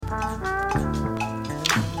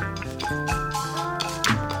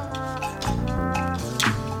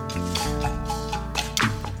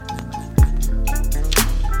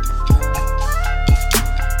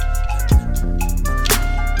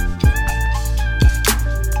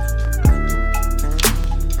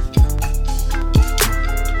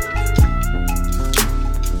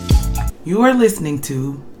You are listening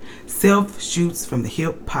to Self Shoots from the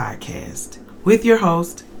Hip podcast with your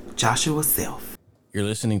host, Joshua Self. You're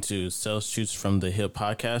listening to Self Shoots from the Hip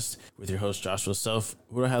podcast with your host, Joshua Self,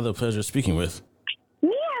 who I have the pleasure of speaking with.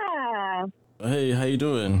 Yeah. Hey, how you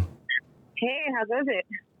doing? Hey, how goes it?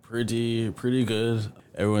 Pretty good.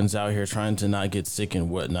 Everyone's out here trying to not get sick and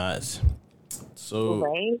whatnot. So,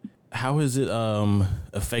 Right. how has it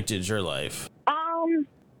affected your life?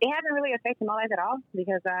 It hasn't really affected my life at all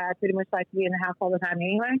because I pretty much like to be in the house all the time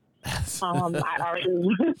anyway. I already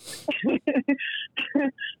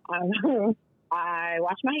I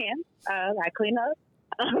wash my hands. I clean up.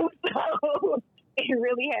 So it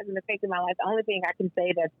really hasn't affected my life. The only thing I can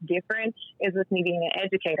say that's different is with me being an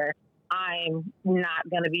educator. I'm not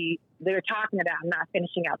going to be, they're talking about not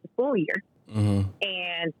finishing out the school year. Mm-hmm.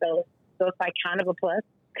 And so it's like kind of a plus.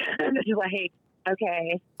 It's like,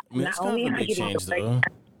 okay. I mean, it's kind of a big change, though.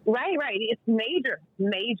 Right. It's major,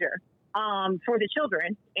 for the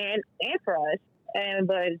children and for us.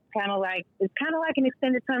 But it's kind of like an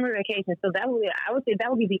extended summer vacation. So I would say that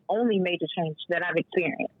would be the only major change that I've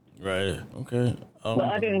experienced. Right. Okay. But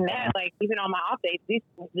other than that, like even on my off days, this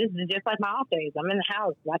is just like my off days. I'm in the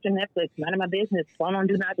house watching Netflix, minding my business, phone on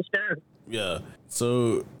do not disturb. Yeah.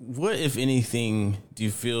 So, what, if anything, do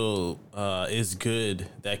you feel is good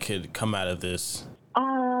that could come out of this?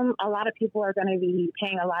 A lot of people are going to be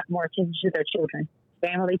paying a lot more attention to their children,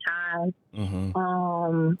 family time.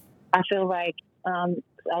 Mm-hmm. I feel like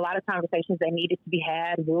a lot of conversations that needed to be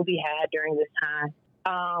had will be had during this time.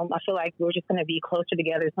 I feel like we're just going to be closer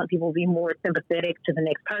together. Some people will be more sympathetic to the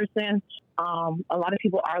next person. A lot of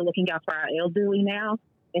people are looking out for our elderly now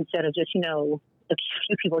instead of just, a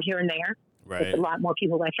few people here and there. Right. It's a lot more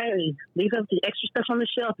people like, hey, leave up the extra stuff on the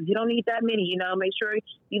shelf. If you don't need that many, make sure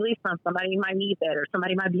you leave some. Somebody might need that, or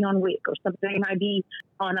somebody might be on WIC, or somebody might be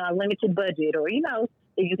on a limited budget, or, if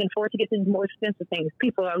you can afford to get these more expensive things.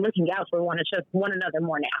 People are looking out for one another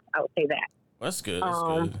more now. I would say that. That's good. That's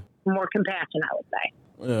good. More compassion, I would say.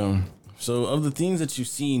 Yeah. So, of the things that you've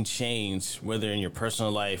seen change, whether in your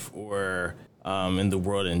personal life or in the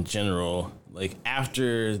world in general, like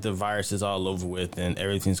after the virus is all over with and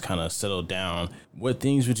everything's kind of settled down, what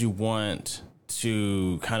things would you want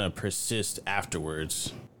to kind of persist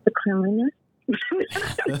afterwards? The cleanliness.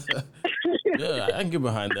 Yeah, I can get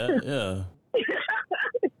behind that. Yeah.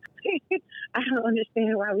 I don't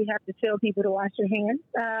understand why we have to tell people to wash their hands.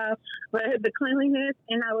 But the cleanliness,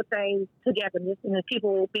 and I would say togetherness, and the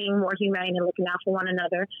people being more humane and looking out for one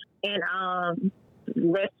another, and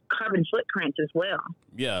less carbon footprint as well.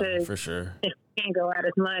 Yeah, for sure. It can't go out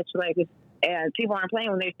as much. Like, people aren't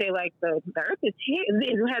playing when they say, like, the earth is here.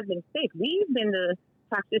 It has been sick. We've been the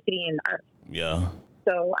toxicity in the earth. Yeah.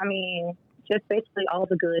 So, just basically all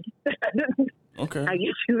the good. Okay. I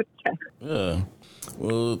guess you would say. Yeah.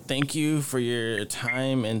 Well, thank you for your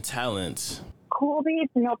time and talent. Cool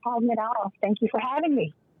beats, no problem at all. Thank you for having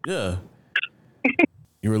me. Yeah.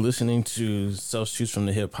 You were listening to Self Shoots from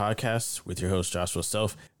the Hip podcast with your host, Joshua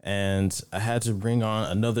Self. And I had to bring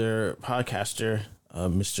on another podcaster,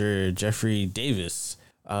 Mr. Jeffrey Davis.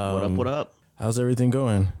 What up? How's everything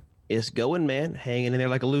going? It's going, man. Hanging in there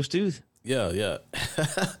like a loose tooth. Yeah.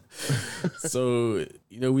 So,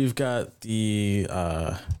 we've got the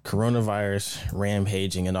coronavirus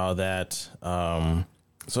rampaging and all that.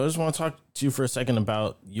 So I just want to talk to you for a second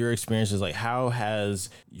about your experiences. Like, how has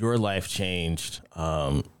your life changed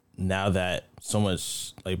now that so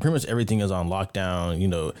much, like pretty much everything is on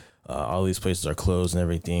lockdown, all these places are closed and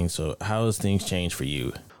everything. So how has things changed for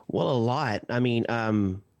you? Well, a lot. I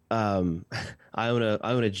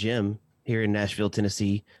own a gym here in Nashville,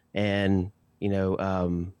 Tennessee, and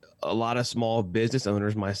a lot of small business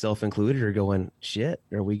owners, myself included, are going, shit,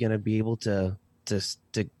 are we going to be able to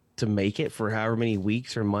make it for however many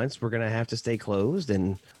weeks or months we're going to have to stay closed?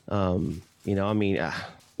 And,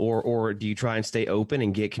 or do you try and stay open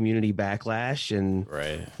and get community backlash? And,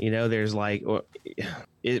 right. There's like,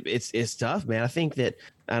 it's tough, man. I think that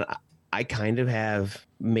I kind of have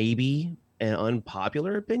maybe an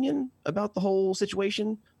unpopular opinion about the whole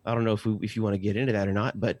situation. I don't know if you want to get into that or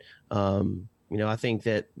not, but, I think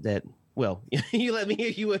that well, you let me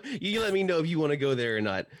know if you want to go there or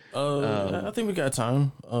not. I think we got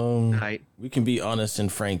time. Right. We can be honest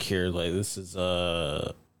and frank here. Like, this is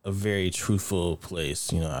a very truthful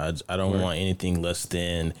place. I don't want anything less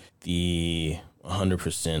than the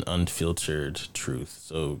 100% unfiltered truth.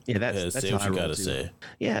 So yeah, that's say what you got to say.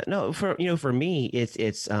 Yeah, no, for me,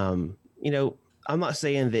 it's I'm not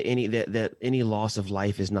saying that any loss of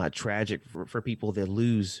life is not tragic for people that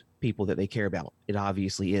lose people that they care about. It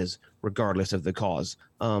obviously is, regardless of the cause.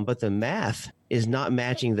 But the math is not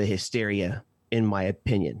matching the hysteria, in my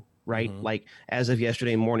opinion. right? Like as of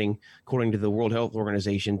yesterday morning, according to the World Health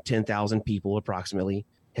Organization, 10,000 people approximately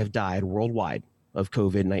have died worldwide of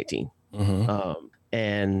COVID-19.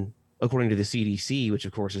 And according to the CDC, which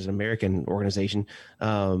of course is an American organization,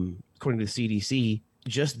 according to the CDC,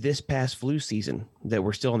 just this past flu season that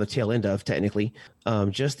we're still on the tail end of technically,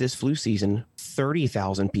 just this flu season,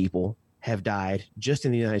 30,000 people have died just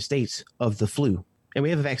in the United States of the flu. And we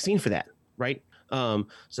have a vaccine for that, right?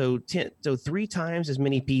 So 3 times as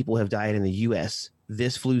many people have died in the U.S.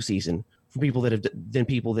 this flu season than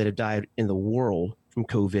people that have died in the world from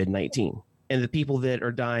COVID-19. And the people that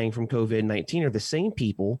are dying from COVID-19 are the same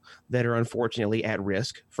people that are unfortunately at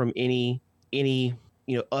risk from any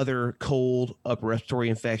other cold, upper respiratory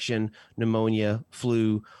infection, pneumonia,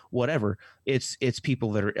 flu, whatever. It's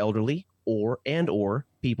people that are elderly or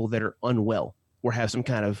people that are unwell or have some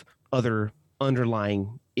kind of other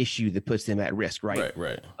underlying issue that puts them at risk, right?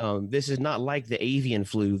 Right. This is not like the avian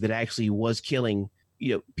flu that actually was killing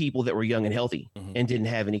people that were young and healthy and didn't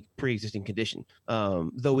have any pre-existing condition.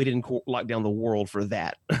 Though we didn't lock down the world for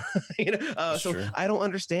that. So true. I don't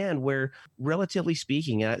understand where, relatively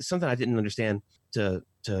speaking, something I didn't understand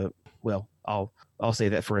I'll say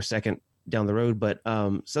that for a second down the road, but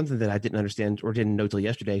something that I didn't understand or didn't know till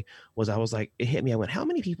yesterday was I was like, it hit me. I went, how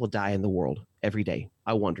many people die in the world every day?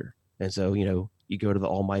 I wonder. And so, you go to the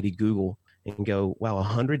almighty Google and go, wow,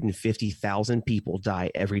 150,000 people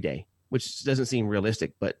die every day, which doesn't seem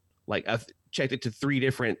realistic, but like I've checked it to 3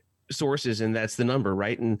 different sources and that's the number,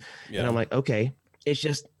 right? And I'm like, okay,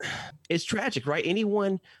 it's tragic, right?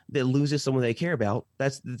 Anyone that loses someone they care about,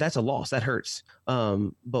 that's a loss. That hurts.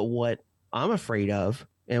 But what I'm afraid of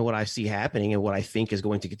and what I see happening and what I think is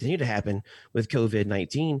going to continue to happen with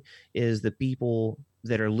COVID-19 is the people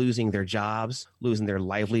that are losing their jobs, losing their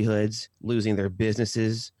livelihoods, losing their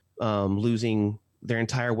businesses, losing their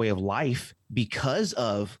entire way of life because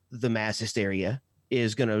of the mass hysteria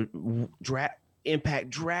is going to impact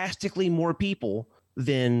drastically more people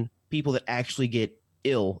than people that actually get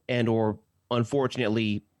ill and or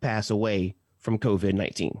unfortunately pass away from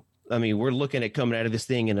COVID-19. I mean, we're looking at coming out of this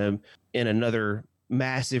thing in another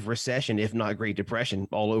massive recession, if not Great Depression,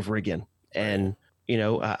 all over again. And,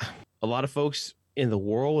 a lot of folks in the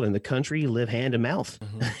world and the country live hand to mouth,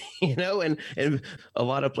 and a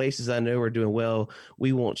lot of places I know are doing, well,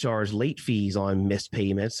 we won't charge late fees on missed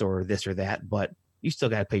payments or this or that, but you still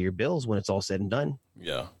got to pay your bills when it's all said and done.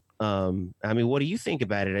 Yeah. I mean, what do you think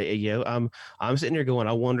about it? I'm sitting here going,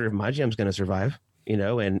 I wonder if my gym's going to survive, and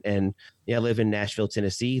I live in Nashville,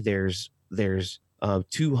 Tennessee. There's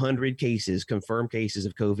 200 confirmed cases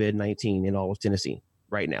of COVID-19 in all of Tennessee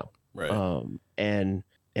right now. Right.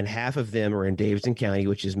 And half of them are in Davidson County,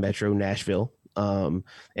 which is Metro Nashville. And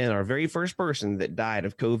our very first person that died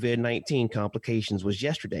of COVID-19 complications was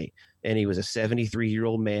yesterday. And he was a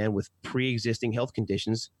 73-year-old man with pre-existing health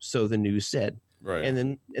conditions. So the news said. Right.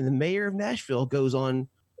 And the mayor of Nashville goes on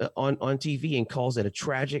TV and calls it a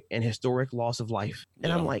tragic and historic loss of life.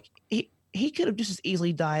 And I'm like, he could have just as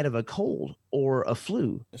easily died of a cold or a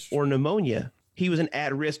flu or pneumonia. He was an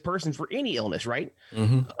at-risk person for any illness, right?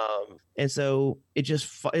 And so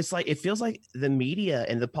it feels like the media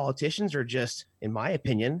and the politicians are just, in my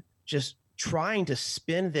opinion, just trying to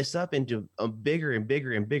spin this up into a bigger and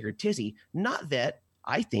bigger and bigger tizzy. Not that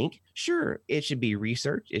I think, sure, it should be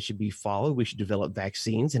researched, it should be followed. We should develop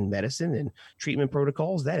vaccines and medicine and treatment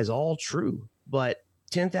protocols. That is all true. But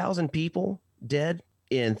 10,000 people dead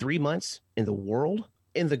in 3 months in the world,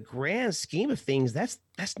 in the grand scheme of things, there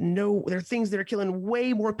are things that are killing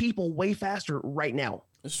way more people way faster right now.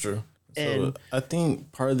 It's true. So I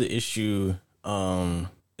think part of the issue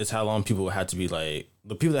is how long people had to be, like,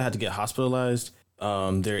 the people that had to get hospitalized,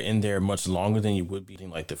 they're in there much longer than you would be in,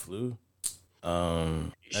 like, the flu.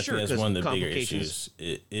 I think that's one of the bigger issues.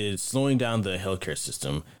 It's slowing down the healthcare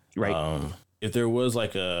system. Right. If there was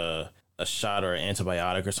like a shot or an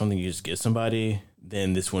antibiotic or something you just give somebody,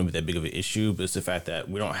 then this wouldn't be that big of an issue. But it's the fact that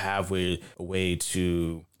we don't have a way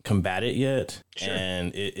to combat it yet. Sure.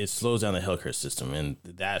 And it slows down the healthcare system. And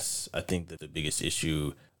that's, I think, the biggest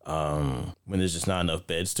issue when there's just not enough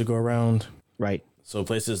beds to go around. Right. So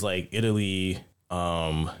places like Italy,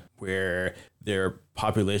 where their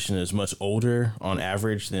population is much older on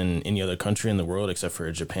average than any other country in the world except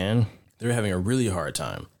for Japan, they're having a really hard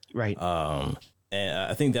time. Right. And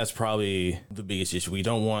I think that's probably the biggest issue. We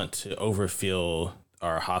don't want to overfill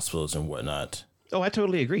our hospitals and whatnot. Oh, I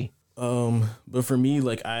totally agree. But for me,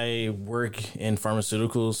 like, I work in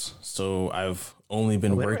pharmaceuticals, so I've only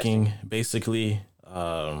been working basically,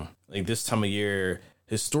 like, this time of year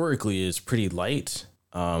historically is pretty light,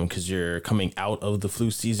 because you're coming out of the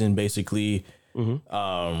flu season basically.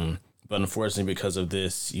 But But unfortunately, because of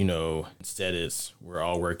this, instead we're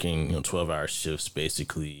all working 12-hour shifts,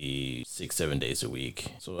 basically 6-7 days a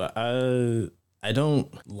week. So I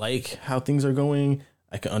don't like how things are going.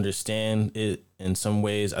 I can understand it in some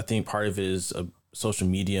ways. I think part of it is social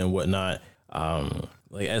media and whatnot.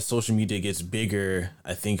 Like as social media gets bigger,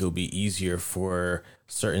 I think it'll be easier for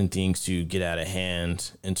certain things to get out of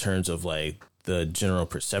hand in terms of like the general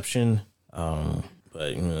perception.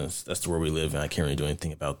 But that's the world we live in. I can't really do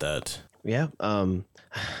anything about that. Yeah. But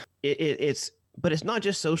it's not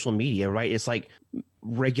just social media, right? It's like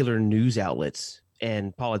regular news outlets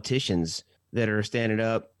and politicians that are standing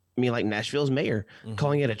up. I mean, like Nashville's mayor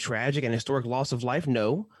calling it a tragic and historic loss of life.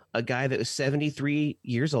 No, a guy that was 73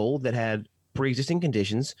 years old that had pre-existing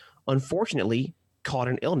conditions, unfortunately caught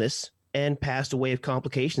an illness and passed away of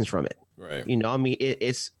complications from it. Right. I mean,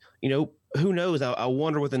 it's who knows? I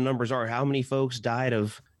wonder what the numbers are. How many folks died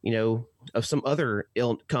of some other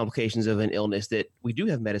complications of an illness that we do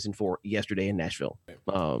have medicine for yesterday in Nashville.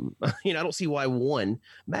 I don't see why one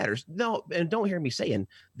matters. No, and don't hear me saying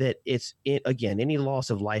that again, any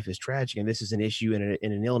loss of life is tragic, and this is an issue and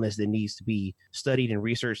an illness that needs to be studied and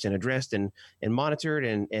researched and addressed and monitored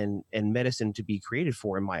and medicine to be created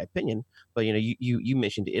for, in my opinion. But you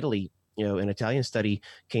mentioned Italy. An Italian study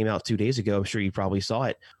came out 2 days ago. I'm sure you probably saw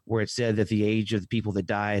it, where it said that the age of the people that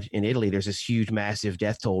died in Italy, there's this huge, massive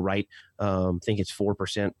death toll, right? I think it's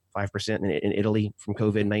 4%, 5% in Italy from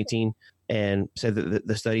COVID-19. And said that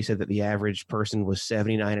the study said that the average person was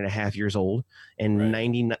 79 and a half years old, and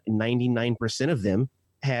 99% of them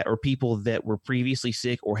or people that were previously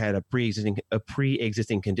sick or had a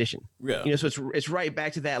pre-existing condition. Yeah. So it's right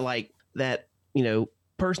back to that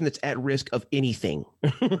person that's at risk of anything,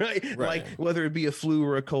 right? Like whether it be a flu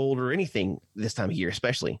or a cold or anything this time of year,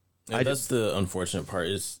 especially. That's the unfortunate part.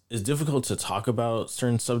 It's difficult to talk about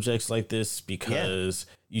certain subjects like this because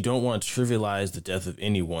you don't want to trivialize the death of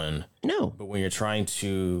anyone. No. But when you're trying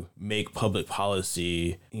to make public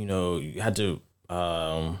policy, you had to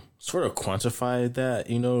sort of quantify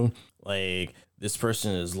that, like this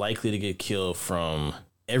person is likely to get killed from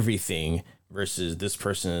everything versus this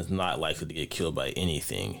person is not likely to get killed by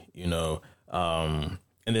anything, and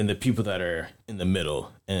then the people that are in the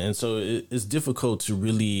middle. And so it's difficult to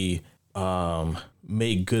really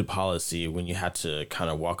make good policy when you have to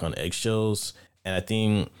kind of walk on eggshells. And I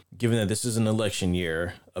think given that this is an election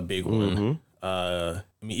year, a big one, I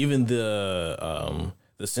mean, even the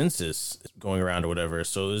census going around or whatever.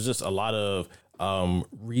 So there's just a lot of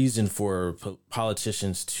reason for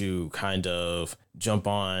politicians to kind of jump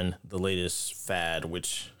on the latest fad,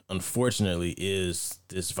 which unfortunately is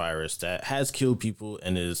this virus that has killed people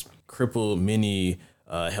and has crippled many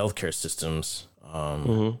healthcare systems.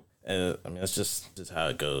 And I mean, that's just how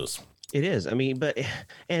it goes. It is. I mean, but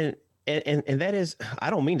and that is, I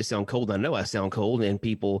don't mean to sound cold. I know I sound cold, and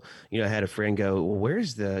people, I had a friend go, well,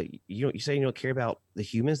 where's you say you don't care about the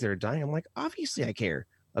humans that are dying. I'm like, obviously I care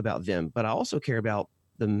about them, but I also care about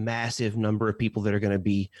the massive number of people that are going to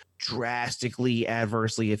be drastically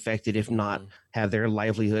adversely affected, if not have their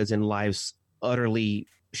livelihoods and lives utterly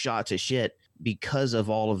shot to shit because of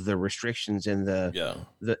all of the restrictions and the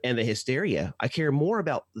hysteria. I care more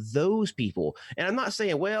about those people. And I'm not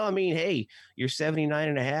saying, well, I mean, hey, you're 79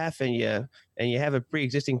 and a half and you have a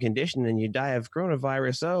pre-existing condition and you die of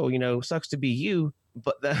coronavirus. Oh, sucks to be you.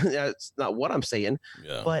 But that's not what I'm saying.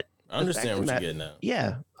 Yeah. But I understand what you're getting at.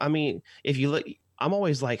 Yeah. I mean, if you look, I'm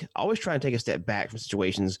always try and take a step back from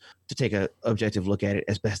situations to take a objective look at it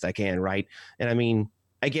as best I can. Right. And I mean,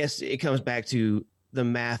 I guess it comes back to the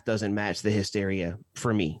math doesn't match the hysteria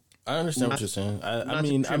for me. I understand what you're saying. I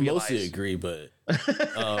mean, I mostly agree, but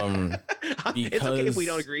it's okay if we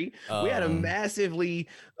don't agree. We had a massively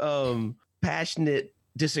passionate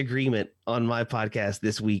disagreement on my podcast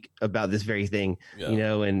this week about this very thing,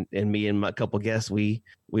 and me and my couple guests, we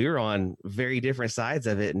were on very different sides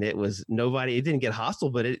of it, and it didn't get hostile,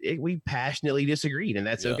 but we passionately disagreed, and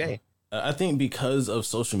that's okay. I think because of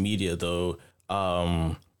social media though,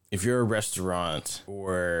 if you're a restaurant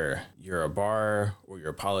or you're a bar or you're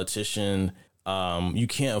a politician, you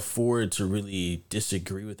can't afford to really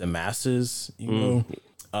disagree with the masses, so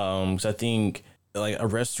I think like a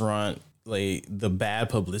restaurant, like the bad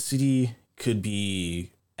publicity could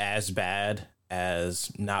be as bad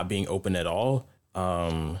as not being open at all.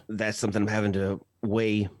 That's something I'm having to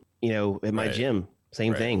weigh, at my gym.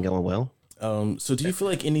 Same thing going well. So do you feel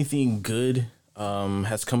like anything good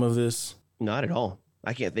has come of this? Not at all.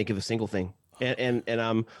 I can't think of a single thing. And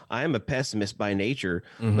I am a pessimist by nature,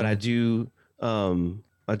 but I do kind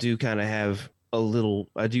of have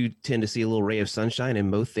I do tend to see a little ray of sunshine in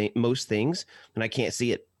most things, and I can't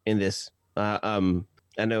see it in this.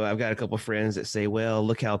 I know I've got a couple of friends that say, well,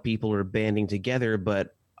 look how people are banding together,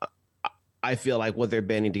 but I feel like what they're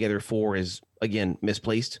banding together for is, again,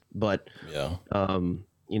 misplaced. But Yeah.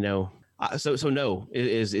 you know, so no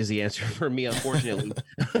is the answer for me, unfortunately.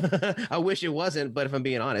 I wish it wasn't, but if I'm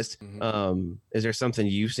being honest, is there something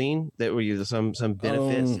you've seen that were you some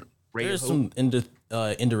benefits? There's some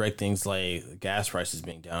indirect things like gas prices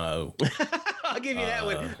being down. I'll give you that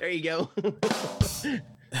one. There you go.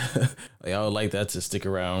 Like, I would like that to stick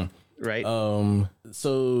around. Right.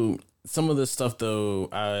 So some of this stuff though,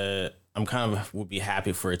 I'm kind of would be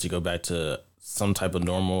happy for it to go back to some type of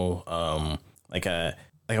normal. Like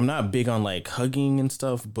I'm not big on like hugging and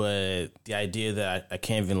stuff, but the idea that I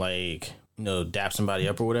can't even like, dap somebody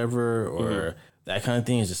up or whatever, or that kind of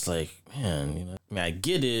thing is just like, man, I mean, I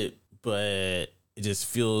get it, but it just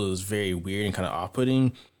feels very weird and kind of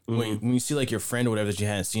off-putting. When you see like your friend or whatever that you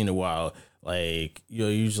hadn't seen in a while, like,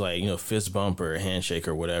 usually like, fist bump or handshake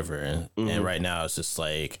or whatever. And right now it's just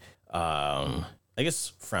like, I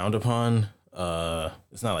guess frowned upon.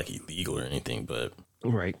 It's not like illegal or anything, but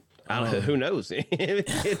right. I don't know. Who knows?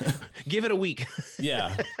 Give it a week.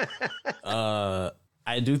 Yeah.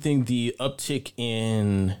 I do think the uptick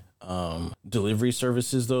in delivery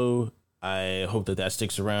services, though, I hope that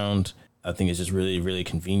sticks around. I think it's just really, really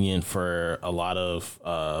convenient for a lot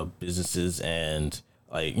of businesses and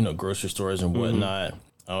like, grocery stores and whatnot.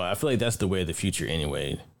 I feel like that's the way of the future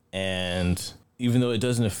anyway. And even though it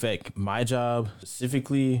doesn't affect my job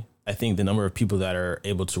specifically, I think the number of people that are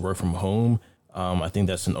able to work from home, I think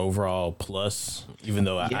that's an overall plus, even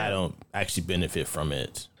though I don't actually benefit from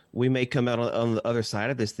it. We may come out on the other side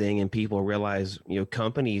of this thing and people realize,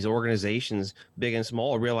 companies, organizations, big and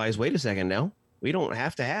small, realize, wait a second now, we don't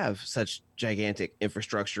have to have such gigantic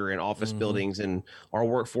infrastructure and office buildings, and our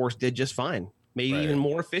workforce did just fine, maybe even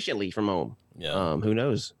more efficiently from home. Yeah. Who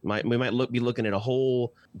knows? We might be looking at a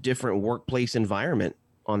whole different workplace environment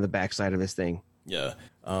on the backside of this thing. Yeah.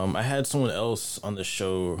 I had someone else on the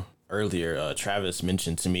show earlier, Travis,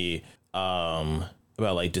 mentioned to me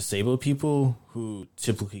about like disabled people who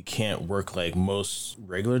typically can't work like most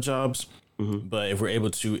regular jobs. But if we're able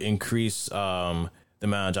to increase the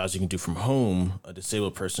amount of jobs you can do from home, a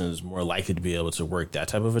disabled person is more likely to be able to work that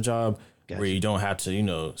type of a job. Gotcha. Where you don't have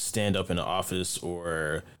to, stand up in an office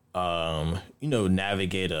or,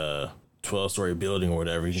 navigate a 12-story building or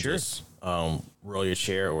whatever. You can just roll your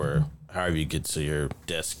chair or however you get to your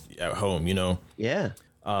desk at home, Yeah.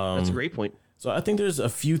 That's a great point. So I think there's a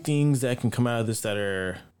few things that can come out of this that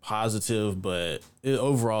are positive, but it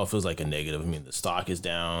overall feels like a negative. I mean, the stock is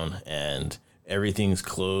down and everything's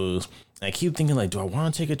closed. And I keep thinking, like, do I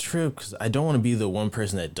want to take a trip? Because I don't want to be the one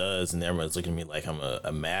person that does, and everyone's looking at me like I'm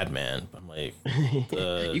a madman. I'm like,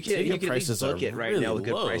 the ticket prices are right really now with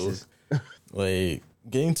good prices. Like,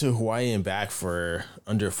 getting to Hawaii and back for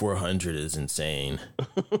under $400 is insane.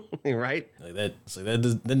 Right? Like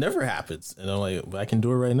that never happens. And I'm like, well, I can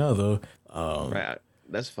do it right now, though. Right.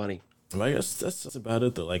 That's funny. I guess that's about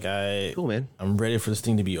it, though. Like, cool, man. I'm ready for this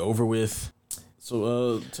thing to be over with.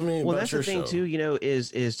 So, tell me about that's your the thing show. too,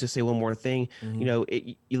 is to say one more thing. You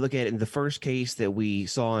look at it in the first case that we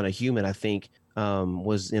saw in a human, I think,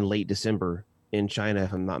 was in late December in China,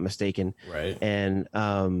 if I'm not mistaken. Right.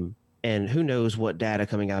 And who knows what data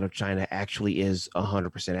coming out of China actually is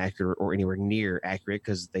 100% accurate or anywhere near accurate,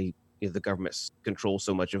 because the government controls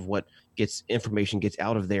so much of what information gets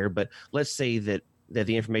out of there. But let's say that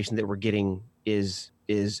the information that we're getting is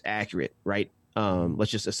accurate, right? Let's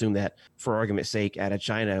just assume that, for argument's sake, out of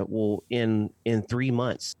China. Well, in 3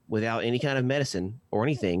 months, without any kind of medicine or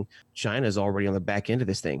anything, China's already on the back end of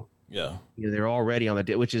this thing. Yeah. They're already on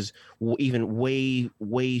which is even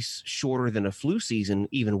way shorter than a flu season,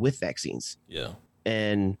 even with vaccines. Yeah.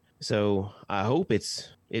 And so I hope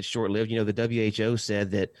it's short-lived. The WHO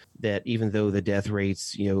said that even though the death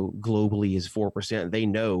rates, globally is 4%, they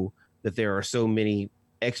know that there are so many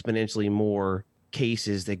exponentially more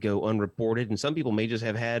cases that go unreported, and some people may just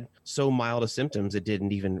have had so mild of symptoms that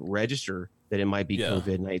didn't even register that it might be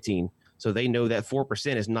COVID-19. So they know that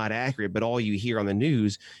 4% is not accurate, but all you hear on the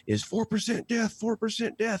news is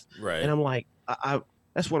 4% death. Right. And I'm like,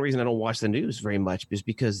 that's one reason I don't watch the news very much, is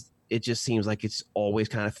because it just seems like it's always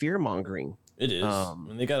kind of fear mongering. It is.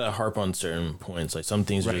 And they got to harp on certain points. Like, some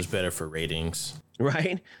things are just better for ratings.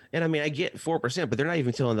 Right. And I mean, I get 4%, but they're not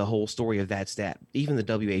even telling the whole story of that stat. Even the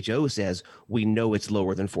WHO says we know it's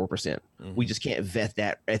lower than 4%. We just can't vet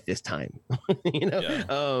that at this time.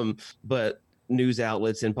 Yeah. But news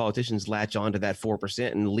outlets and politicians latch onto that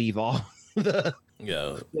 4% and leave off the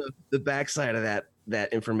backside of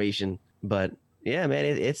that information. But yeah, man,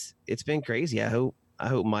 it's been crazy. I I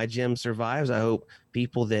hope my gym survives. I hope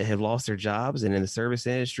people that have lost their jobs and in the service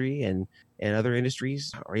industry and other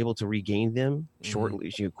industries are able to regain them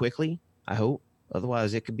shortly, quickly. I hope.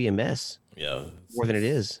 Otherwise, it could be a mess. Yeah, more than it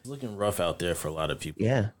is. It's looking rough out there for a lot of people.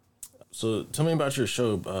 Yeah. So tell me about your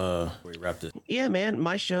show. Where you wrapped it. Yeah, man.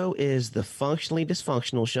 My show is the Functionally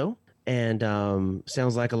Dysfunctional Show, and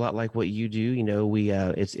sounds like a lot like what you do. You know, we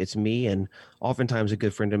it's me and oftentimes a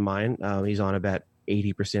good friend of mine. He's on about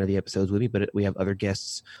 80% of the episodes with me, but we have other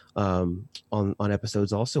guests on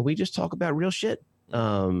episodes also. We just talk about real shit,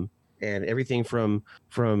 and everything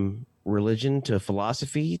from religion to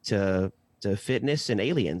philosophy to fitness and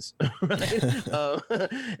aliens, right?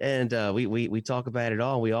 And we talk about it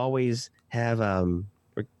all. We always have kind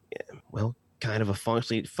of a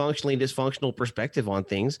functionally dysfunctional perspective on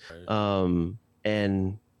things,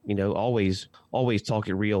 and you know, always talk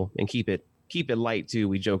it real and keep it light too.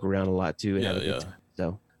 We joke around a lot too, and have a good time.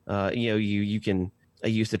 So you know, you can. I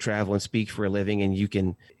used to travel and speak for a living, and you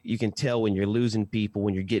can tell when you're losing people,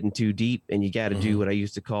 when you're getting too deep, and you got to do what I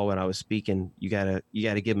used to call when I was speaking. You gotta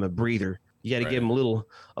give them a breather. You got to give them a little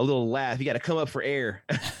laugh. You got to come up for air,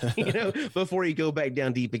 you know, before you go back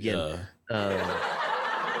down deep again. But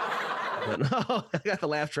no, I got the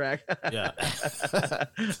laugh track. Yeah,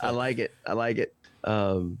 I like it.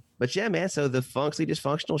 But yeah, man. So the Functionally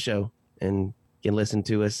Dysfunctional Show, and you can listen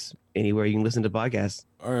to us anywhere you can listen to podcasts.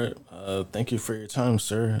 All right. Thank you for your time,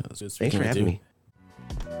 sir. Thanks for having me.